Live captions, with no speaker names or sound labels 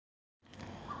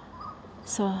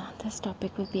So this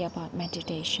topic will be about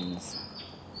meditations.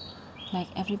 Like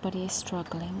everybody is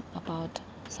struggling about,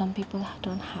 some people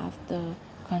don't have the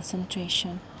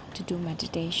concentration to do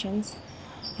meditations,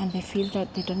 and they feel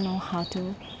that they don't know how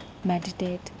to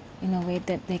meditate in a way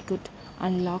that they could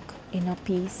unlock inner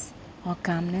peace or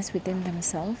calmness within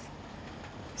themselves.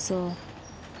 So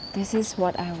this is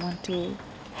what I want to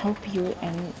help you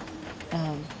and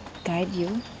guide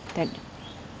you that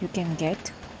you can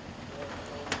get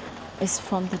is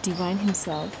from the divine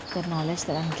himself, the knowledge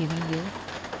that I'm giving you.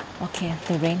 Okay,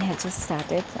 the rain has just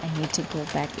started. I need to go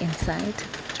back inside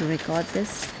to record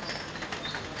this.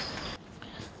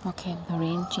 Okay, the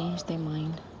rain changed their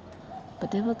mind, but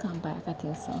they will come back, I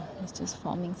think so. It's just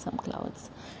forming some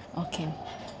clouds. Okay,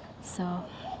 so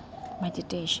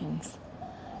meditations.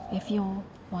 If you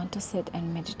want to sit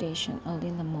and meditation early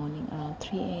in the morning around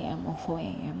 3 a.m. or 4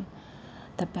 a.m.,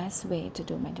 the best way to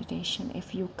do meditation,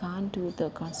 if you can't do the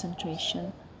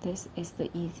concentration, this is the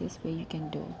easiest way you can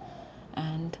do,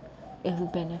 and it will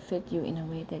benefit you in a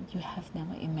way that you have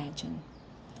never imagined.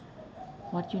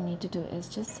 What you need to do is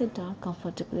just sit down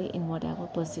comfortably in whatever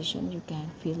position you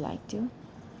can feel like to,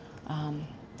 and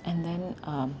then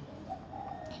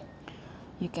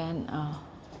you can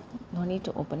no need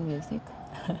to open music.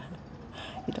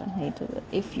 You don't need to.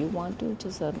 If you want to,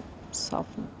 just a soft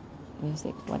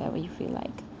music, whatever you feel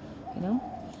like, you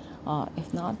know.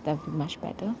 If not, that would be much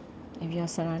better. If you are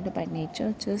surrounded by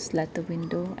nature, just let the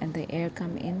window and the air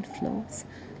come in, flows,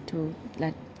 to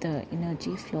let the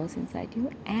energy flows inside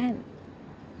you. And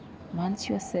once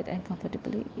you sit and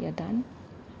comfortably, you're done,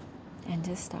 and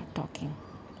just start talking.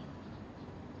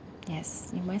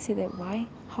 Yes, you might say that why?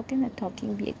 How can that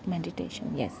talking be a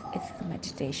meditation? Yes, it's a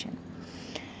meditation.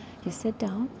 You sit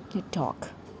down, you talk,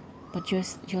 but you'll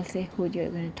say who you're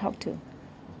going to talk to.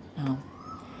 Now,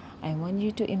 I want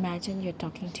you to imagine you're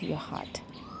talking to your heart.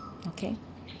 Okay?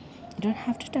 You don't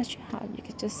have to touch your heart. You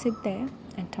can just sit there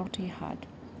and talk to your heart.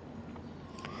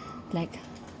 Like,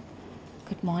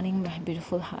 good morning, my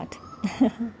beautiful heart.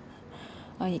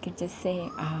 Or you can just say,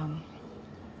 I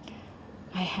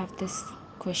have these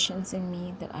questions in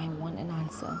me that I want an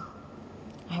answer.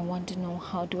 I want to know,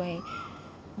 how do I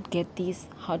get these?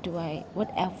 How do I,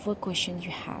 whatever question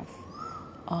you have.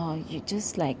 You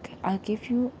just like, I'll give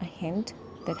you a hint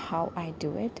that how I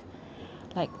do it.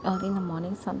 Like early in the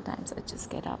morning, sometimes I just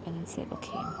get up and say,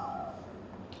 okay,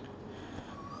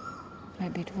 my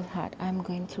beautiful heart, I'm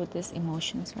going through these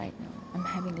emotions right now. I'm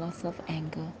having lots of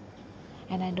anger,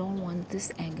 and I don't want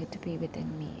this anger to be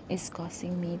within me. It's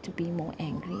causing me to be more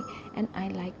angry, and I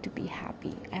like to be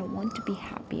happy. I want to be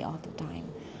happy all the time.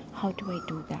 How do I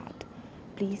do that?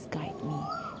 Please guide me,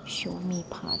 show me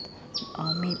path,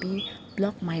 or maybe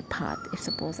block my path if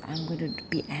suppose I'm going to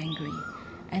be angry.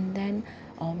 And then,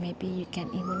 or maybe you can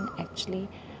even actually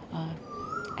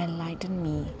enlighten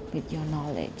me with your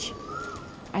knowledge.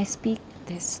 I speak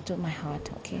this to my heart,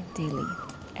 okay, daily.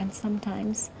 And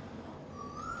sometimes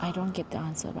I don't get the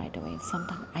answer right away.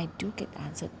 Sometimes I do get the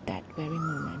answer that very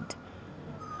moment.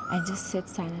 I just sit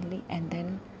silently and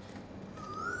then,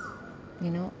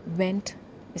 vent.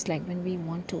 It's like when we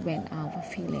want to vent our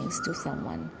feelings to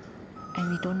someone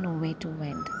and we don't know where to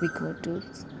vent. We go to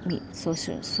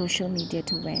social media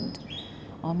to vent,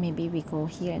 or maybe we go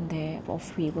here and there for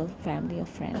family or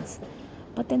friends.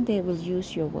 But then they will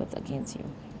use your words against you.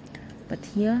 But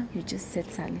here you just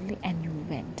sit silently and you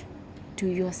vent to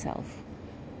yourself.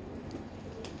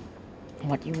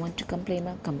 What you want to complain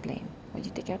about, complain. What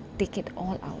you take it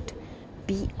all out.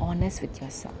 Be honest with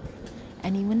yourself,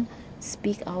 and even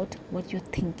speak out what you're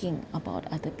thinking about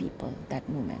other people that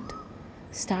moment.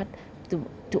 Start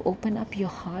to open up your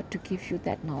heart to give you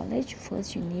that knowledge.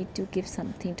 First, you need to give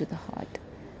something to the heart.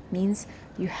 Means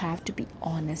you have to be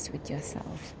honest with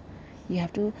yourself. You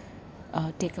have to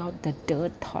take out the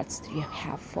dirt thoughts that you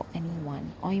have for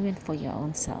anyone, or even for your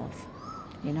own self.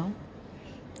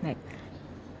 Like,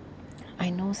 I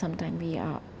know sometimes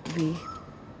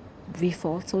we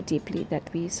fall so deeply that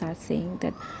we start saying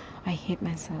that I hate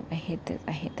myself, I hate this,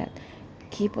 I hate that.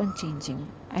 Keep on changing.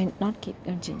 I not keep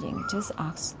on changing. Just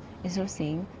ask, instead of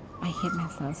saying I hate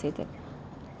myself, say that,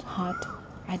 heart,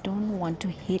 I don't want to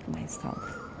hate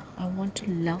myself. I want to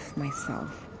love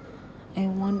myself. I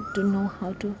want to know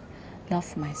how to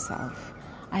love myself.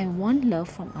 I want love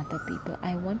from other people.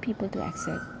 I want people to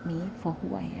accept me for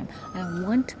who I am. I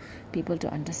want people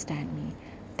to understand me.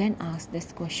 Then ask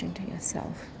this question to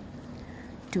yourself.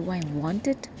 Do I want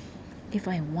it? If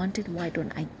I want it, why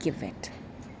don't I give it?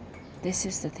 This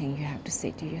is the thing you have to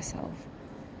say to yourself.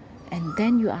 And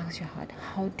then you ask your heart,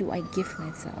 how do I give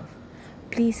myself?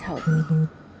 Please help me.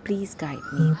 Please guide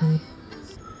me.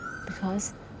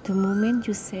 Because The moment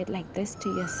you say it like this to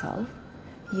yourself,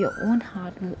 your own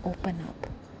heart will open up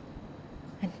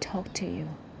and talk to you.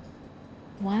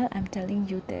 While I'm telling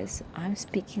you this, I'm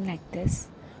speaking like this,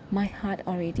 my heart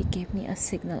already gave me a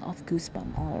signal of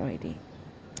goosebump already.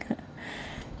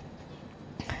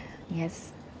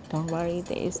 Yes, don't worry,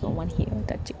 there is no one here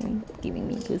touching me, giving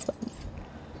me goosebumps.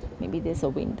 Maybe there's a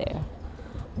wind there.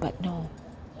 But no,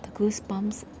 the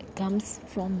goosebumps comes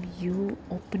from you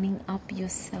opening up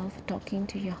yourself, talking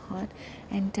to your heart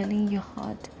and telling your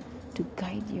heart to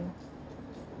guide you.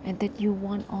 And that you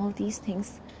want all these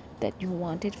things that you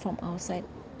wanted from outside.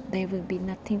 There will be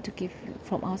nothing to give you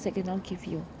from outside, cannot give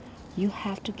you. You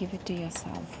have to give it to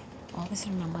yourself. Always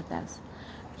remember that.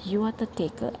 You are the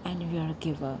taker and you are a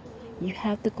giver. You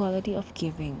have the quality of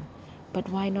giving, but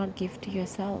why not give to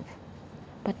yourself?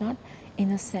 But not in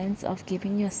a sense of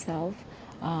giving yourself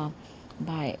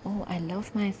by, oh, I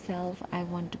love myself, I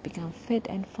want to become fit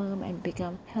and firm and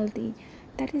become healthy.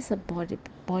 That is a body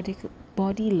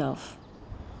love.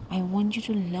 I want you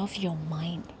to love your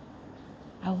mind.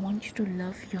 I want you to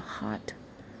love your heart,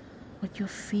 what you're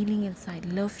feeling inside.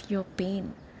 Love your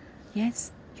pain.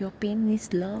 Yes, your pain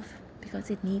needs love because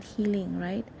it needs healing,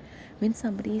 right? When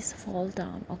somebody is fall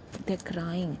down or they're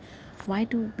crying, why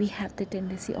do we have the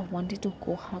tendency of wanting to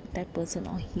go hug that person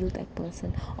or heal that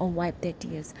person or wipe their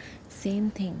tears? Same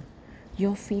thing.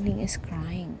 Your feeling is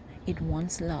crying. It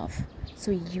wants love. So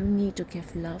you need to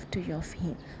give love to your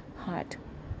heart,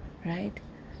 right?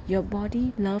 Your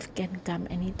body love can come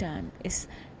anytime.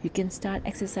 You can start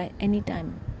exercise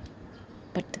anytime.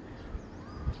 But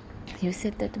you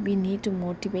said that we need to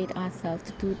motivate ourselves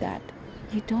to do that.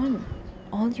 You don't.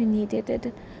 All you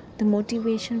needed, the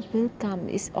motivation will come.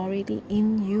 It's already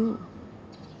in you.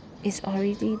 It's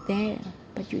already there.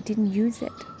 But you didn't use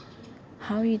it.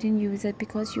 How you didn't use it?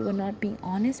 Because you were not being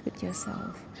honest with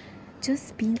yourself.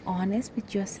 Just being honest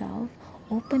with yourself.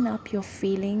 Open up your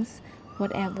feelings,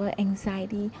 whatever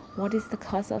anxiety, what is the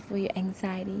cause of your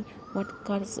anxiety,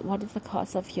 what is the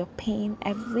cause of your pain,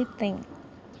 everything.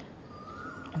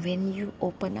 When you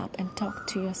open up and talk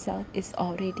to yourself, it's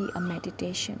already a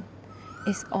meditation.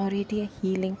 It's already a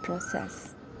healing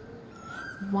process.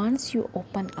 Once you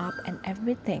open up and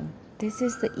everything, this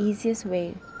is the easiest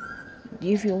way.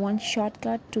 If you want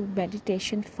shortcut to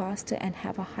meditation faster and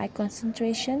have a high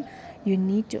concentration, you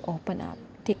need to open up.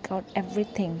 Take out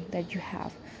everything that you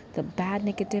have. The bad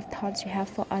negative thoughts you have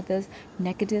for others,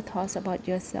 negative thoughts about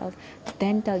yourself.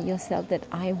 Then tell yourself that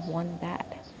I want that.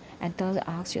 And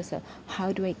ask yourself,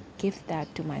 how do I give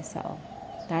that to myself?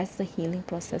 That's the healing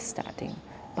process starting.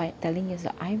 By telling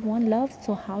yourself, I want love,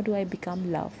 so how do I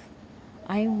become love?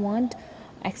 I want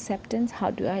acceptance,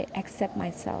 how do I accept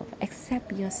myself?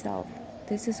 Accept yourself.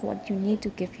 This is what you need to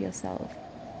give yourself.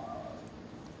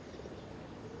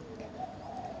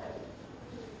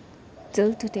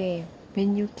 Till today,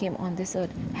 when you came on this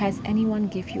earth, has anyone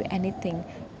give you anything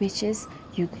which is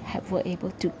were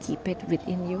able to keep it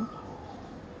within you?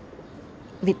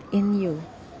 Within you,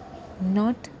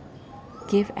 not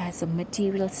give as a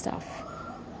material stuff.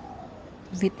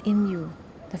 Within you,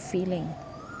 the feeling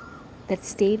that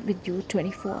stayed with you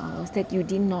 24 hours, that you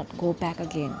did not go back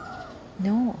again.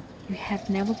 No, you have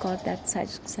never got that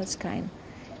such kind,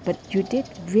 but you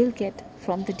will get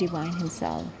from the divine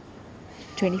himself.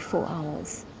 24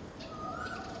 hours.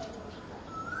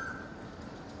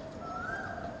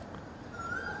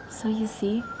 So you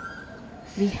see,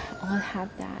 we all have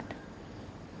that.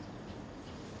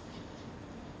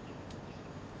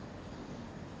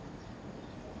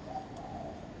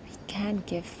 We can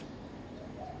give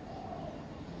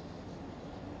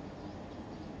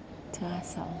to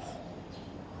ourselves.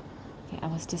 Okay, I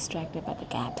was distracted by the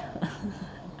cat.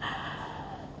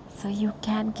 So you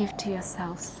can give to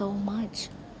yourself so much.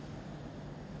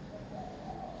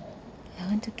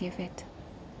 Learn to give it.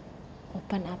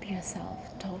 Open up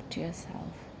yourself, talk to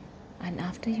yourself. And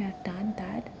after you have done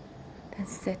that, then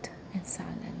sit in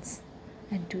silence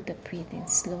and do the breathing,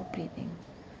 slow breathing.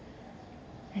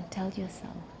 And tell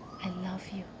yourself, I love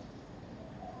you.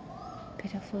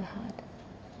 Beautiful heart,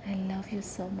 I love you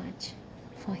so much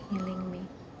for healing me,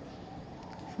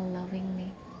 for loving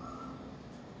me,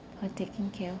 for taking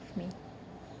care of me,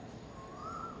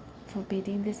 for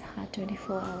beating this heart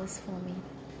 24 hours for me.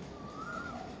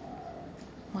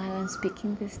 While I'm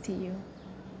speaking this to you,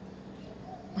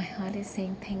 my heart is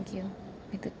saying thank you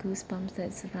with the goosebumps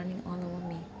that's running all over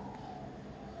me.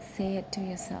 Say it to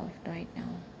yourself right now.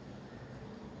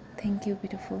 Thank you,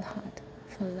 beautiful heart,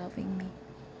 for loving me,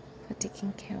 for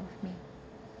taking care of me,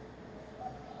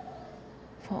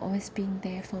 for always being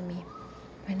there for me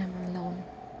when I'm alone.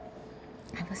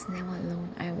 I was never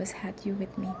alone. I always had you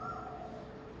with me.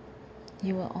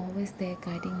 You were always there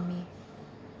guiding me,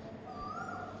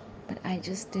 but I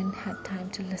just didn't have time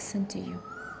to listen to you.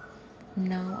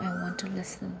 Now I want to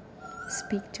listen.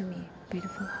 Speak to me,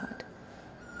 beautiful heart.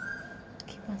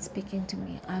 Keep on speaking to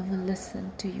me. I will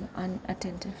listen to you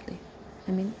unattentively.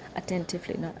 I mean,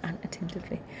 attentively, not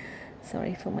unattentively.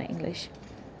 Sorry for my English.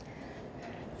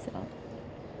 So,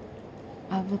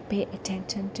 I will pay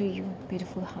attention to you,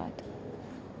 beautiful heart.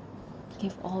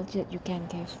 Give all that you can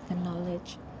give, the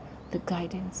knowledge, the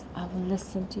guidance. I will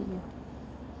listen to you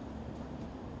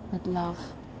with love.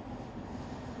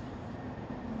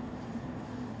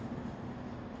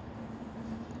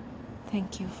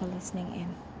 Thank you for listening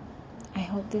in. I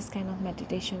hope this kind of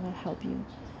meditation will help you.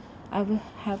 I will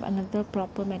have another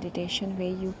proper meditation where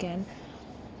you can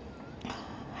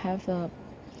have a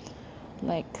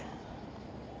like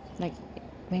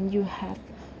when you have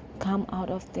come out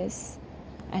of this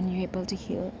and you're able to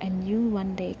heal, and you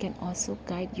one day can also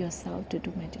guide yourself to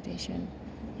do meditation.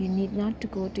 You need not to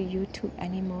go to YouTube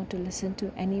anymore to listen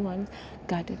to anyone's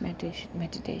guided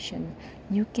meditation.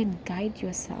 You can guide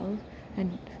yourself,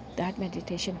 and that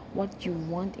meditation, what you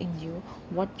want in you,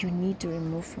 what you need to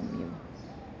remove from you.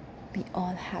 We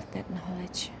all have that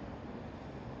knowledge.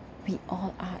 We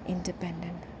all are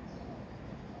independent.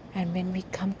 And when we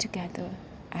come together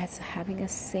as having a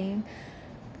same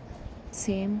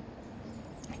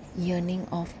yearning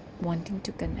of wanting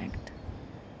to connect,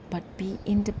 but be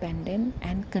independent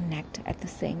and connect at the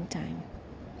same time,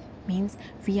 means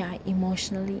we are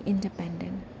emotionally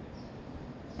independent.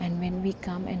 And when we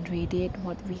come and radiate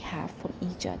what we have for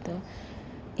each other,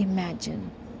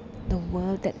 imagine the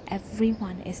world that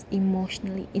everyone is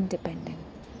emotionally independent.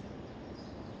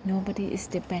 Nobody is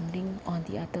depending on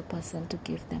the other person to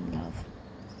give them love.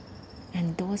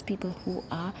 And those people who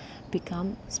are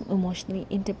become emotionally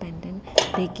independent,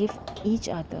 they give each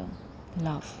other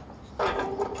love.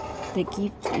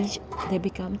 They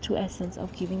become true essence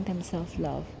of giving themselves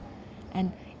love.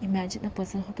 And imagine a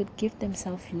person who could give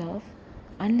themselves love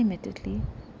unlimitedly.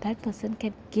 That person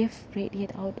can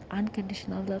radiate out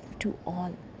unconditional love to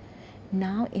all.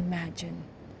 Now imagine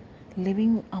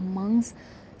living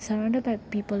surrounded by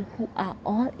people who are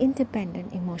all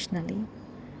independent emotionally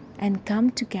and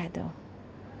come together,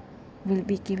 will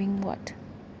be giving what?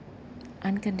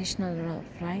 Unconditional love,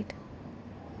 right?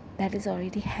 That is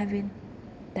already heaven.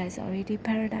 That is already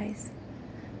paradise.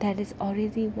 That is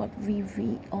already what we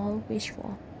all wish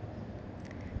for.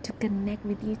 To connect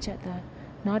with each other,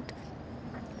 not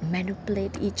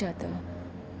manipulate each other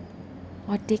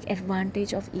or take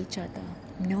advantage of each other.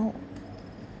 No,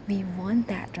 we want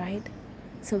that, right?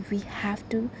 So we have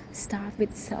to start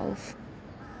with self.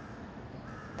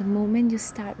 The moment you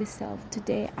start with self,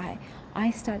 today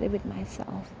I started with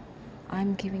myself.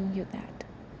 I'm giving you that.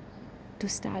 To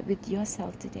start with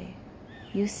yourself today.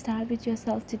 You start with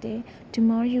yourself today.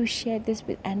 Tomorrow you share this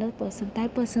with another person.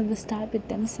 That person will start with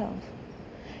themselves.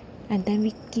 And then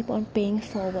we keep on paying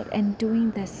forward and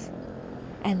doing this.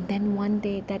 And then one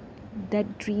day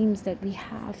that dreams that we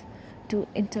have to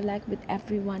interact with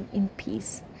everyone in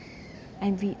peace.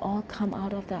 And we all come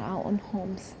out of our own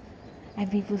homes.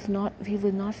 And we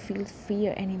will not feel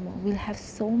fear anymore. We'll have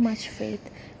so much faith,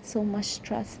 so much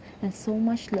trust, and so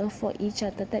much love for each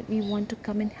other that we want to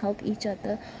come and help each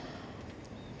other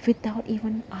without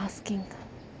even asking.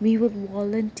 We will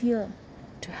volunteer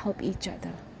to help each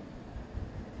other.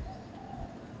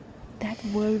 That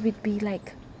world would be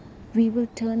like, we will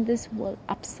turn this world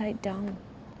upside down.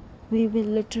 We will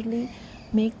literally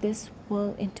make this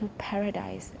world into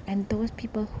paradise. And those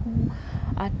people who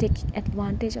are taking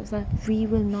advantage of that, we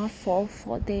will not fall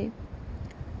for their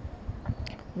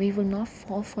knowledge. We will not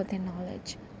fall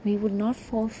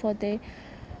for their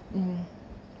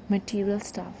material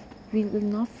stuff. We will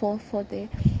not fall for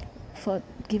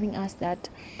giving us that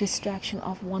distraction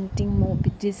of wanting more,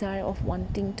 desire of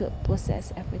wanting to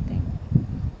possess everything.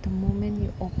 The moment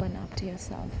you open up to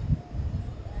yourself,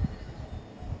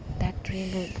 that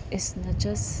dream is not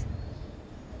just,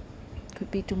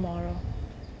 could be tomorrow,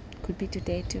 could be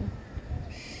today too.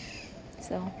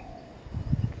 So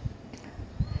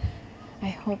I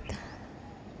hope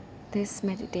this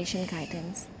meditation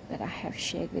guidance that I have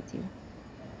shared with you,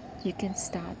 you can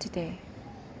start today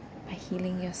by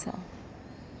healing yourself.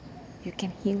 You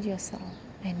can heal yourself.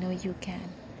 I know you can.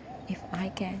 If I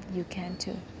can, you can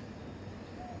too.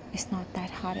 It's not that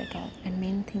hard at all. And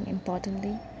main thing,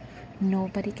 importantly,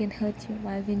 nobody can hurt you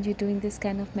while when you're doing this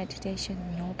kind of meditation.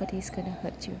 Nobody is going to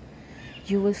hurt you.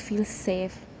 You will feel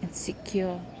safe and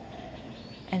secure,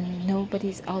 and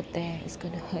nobody's out there is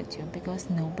going to hurt you because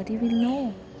nobody will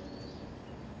know.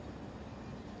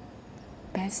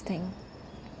 Best thing,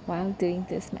 while doing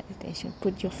this meditation,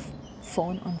 put your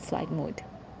phone on flight mode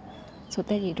so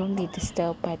that you don't be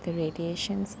disturbed by the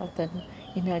radiations of the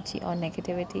energy or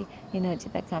negativity energy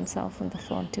that comes out from the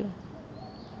phone too.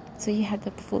 So you have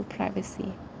the full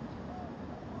privacy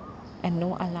and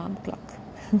no alarm clock.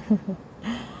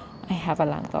 I have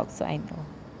alarm clock, so I know.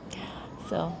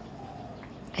 So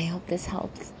I hope this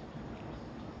helps,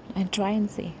 and try and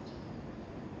see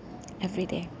every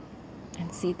day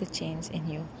and see the change in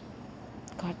you.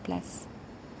 God bless.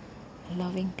 A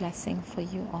loving blessing for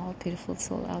you all, beautiful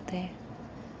soul out there.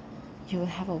 You will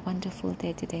have a wonderful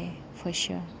day today for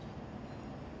sure.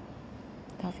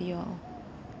 Love you all.